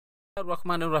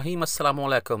रहीम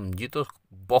अस्सलामुअलैकुम जी। तो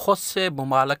बहुत से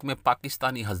ममालिक में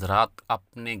पाकिस्तानी हजरात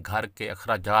अपने घर के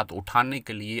अखराजात उठाने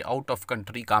के लिए आउट ऑफ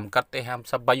कंट्री काम करते हैं। हम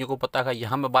सब भाइयों को पता है।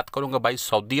 यहाँ मैं बात करूँगा भाई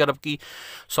सऊदी अरब की।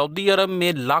 सऊदी अरब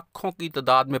में लाखों की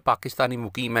तादाद में पाकिस्तानी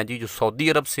मुकीम है जी, जो सऊदी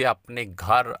अरब से अपने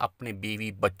घर, अपने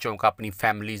बीवी बच्चों का, अपनी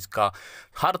फैमिलीज़ का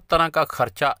हर तरह का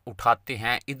खर्चा उठाते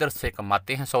हैं, इधर से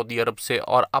कमाते हैं सऊदी अरब से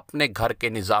और अपने घर के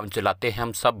निज़ाम चलाते हैं।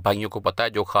 हम सब भाइयों को पता है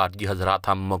जो खारजी हजरात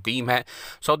हम मुकीम हैं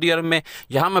सऊदी अरब में।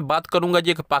 यहाँ मैं बात करूँगा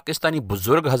जी एक पाकिस्तानी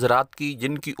बुज़ुर्ग हजरात की,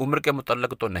 जिनकी उम्र के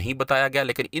मुतल्लिक़ तो नहीं बताया गया,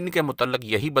 लेकिन इनके मुतल्लिक़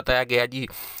यही बताया गया जी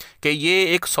कि ये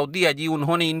एक सऊदी है जी।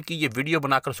 उन्होंने इनकी ये वीडियो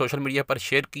बनाकर सोशल मीडिया पर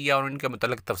शेयर किया और इनके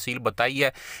मुतल्लिक़ तफसील बताई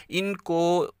है। इनको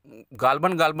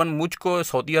गालबन मुझको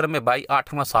सऊदी अरब में भाई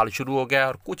 8वां साल शुरू हो गया,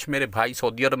 और कुछ मेरे भाई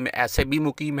सऊदी अरब में ऐसे भी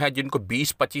मुकीम है जिनको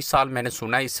 20-25 साल मैंने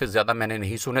सुना है, इससे ज़्यादा मैंने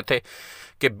नहीं सुने थे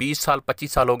कि 20 साल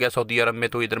 25 साल हो गया सऊदी अरब में,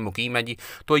 तो इधर मुकीम है जी।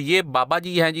 तो ये बाबा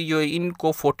जी हैं जी, जो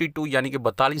इनको 42 यानी कि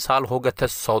 42 साल हो गए थे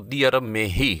सऊदी अरब में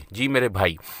ही जी मेरे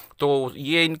भाई। तो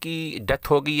ये इनकी डेथ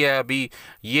हो गई है अभी।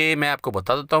 ये मैं आपको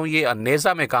बता देता हूँ, ये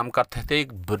अनेज़ा में काम करते थे,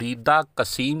 एक बरीदा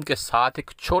कसीम के साथ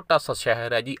एक छोटा सा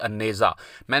शहर है जी अनेज़ा।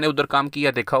 मैंने उधर काम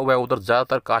किया, देखा हुआ है। उधर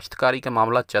ज़्यादातर काश्तकारी के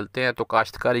मामला चलते हैं, तो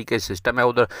काश्तकारी के सिस्टम है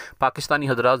उधर। पाकिस्तानी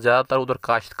हजरात ज़्यादातर उधर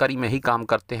काश्तकारी में ही काम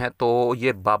करते हैं। तो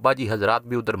ये बाबा जी हजरात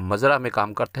भी उधर मज़रा में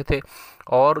काम करते थे,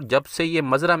 और जब से ये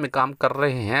मज़रा में काम कर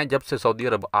रहे हैं, जब से सऊदी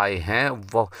अरब आए हैं,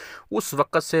 वह उस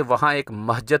वक़्त से वहाँ एक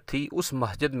मस्जिद थी, उस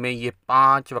मस्जिद में ये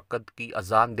 5 वक़्त की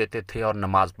अजान देते थे और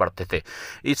नमाज़ पढ़ते थे।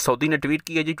 इस सऊदी ने ट्वीट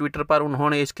किया जी ट्विटर पर,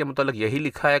 उन्होंने इसके मुतालिक यही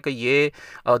लिखा है कि ये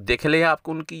देख लें,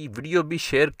 आपको उनकी वीडियो भी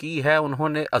शेयर की है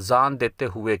उन्होंने अजान देते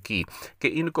हुए की, कि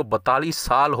इनको 42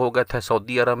 साल हो गए थे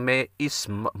सऊदी अरब में इस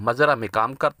मज़रा में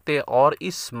काम करते, और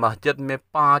इस मस्जिद में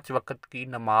 5 वक़्त की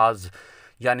नमाज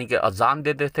यानी कि अजान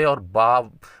देते थे और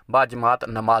बाजमात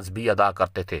नमाज भी अदा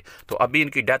करते थे। तो अभी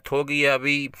इनकी डेथ हो गई है।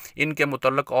 अभी इनके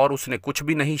मुतल्लिक़ और उसने कुछ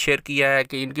भी नहीं शेयर किया है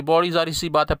कि इनकी बड़ी ज़ाहिर सी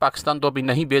बात है पाकिस्तान तो अभी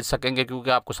नहीं भेज सकेंगे,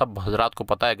 क्योंकि आपको सब हजरात को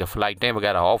पता है कि फ़्लाइटें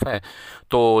वगैरह ऑफ हैं।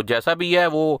 तो जैसा भी है,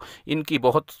 वो इनकी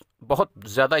बहुत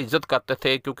ज़्यादा इज़्ज़त करते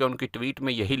थे, क्योंकि उनकी ट्वीट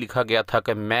में यही लिखा गया था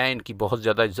कि मैं इनकी बहुत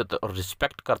ज़्यादा इज़्ज़त और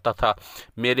रिस्पेक्ट करता था,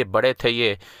 मेरे बड़े थे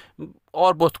ये,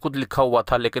 और बहुत कुछ लिखा हुआ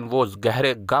था। लेकिन वो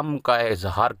गहरे गम का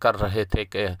इजहार कर रहे थे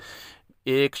कि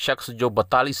एक शख्स जो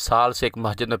 42 साल से एक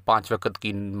मस्जिद में 5 वक़्त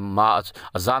की नमाज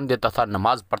अजान देता था,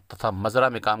 नमाज़ पढ़ता था, मज़रा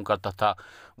में काम करता था,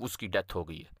 उसकी डेथ हो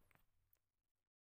गई है।